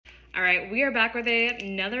All right, we are back with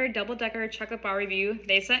another double-decker chocolate bar review.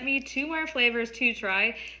 They sent me 2 more flavors to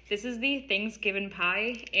try. This is the Thanksgiving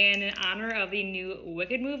pie, and in honor of the new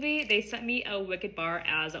Wicked movie, they sent me a Wicked bar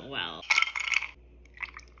as well.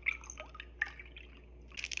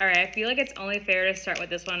 All right, I feel like it's only fair to start with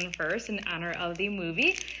this one first in honor of the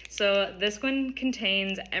movie. So this one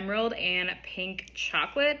contains emerald and pink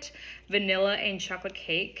chocolate, vanilla and chocolate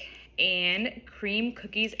cake, and cream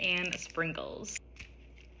cookies and sprinkles.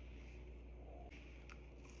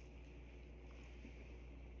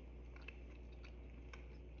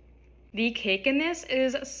 The cake in this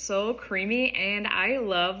is so creamy, and I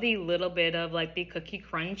love the little bit of like the cookie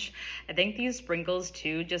crunch. I think these sprinkles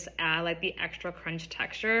too just add like the extra crunch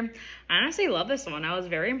texture. I honestly love this one. I was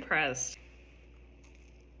very impressed.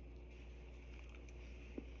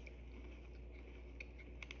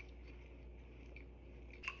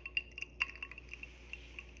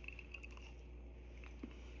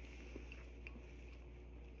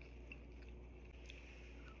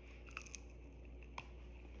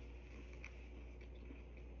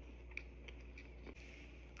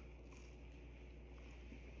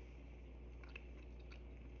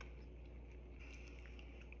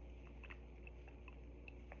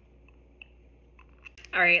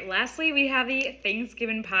 All right, lastly, we have the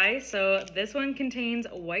Thanksgiving pie. So this one contains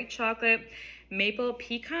white chocolate, maple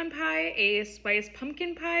pecan pie, a spiced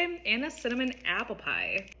pumpkin pie, and a cinnamon apple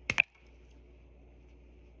pie.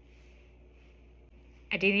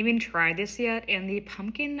 I didn't even try this yet, and the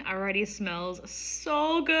pumpkin already smells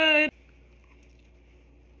so good.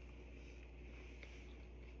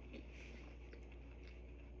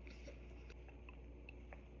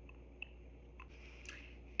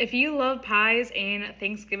 If you love pies and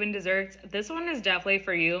Thanksgiving desserts, this one is definitely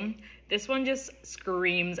for you. This one just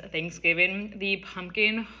screams Thanksgiving. The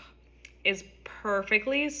pumpkin is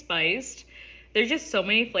perfectly spiced. There's just so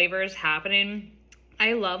many flavors happening.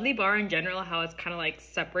 I love the bar in general, how it's kind of like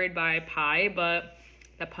separated by pie, but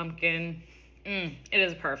the pumpkin, it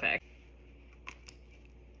is perfect.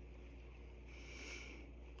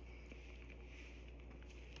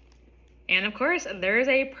 And of course, there's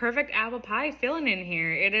a perfect apple pie filling in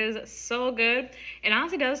here. It is so good. It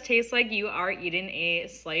honestly does taste like you are eating a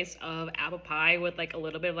slice of apple pie with like a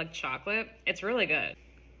little bit of like chocolate. It's really good.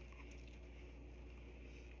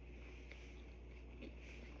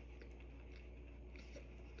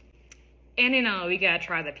 And you know, we gotta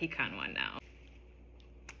try the pecan one now.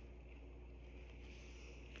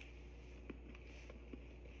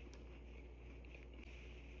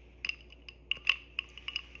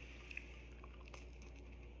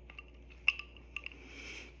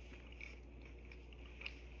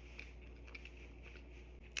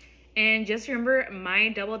 And just remember,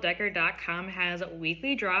 mydoubledecker.com has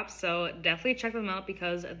weekly drops, so definitely check them out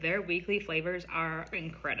because their weekly flavors are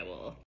incredible.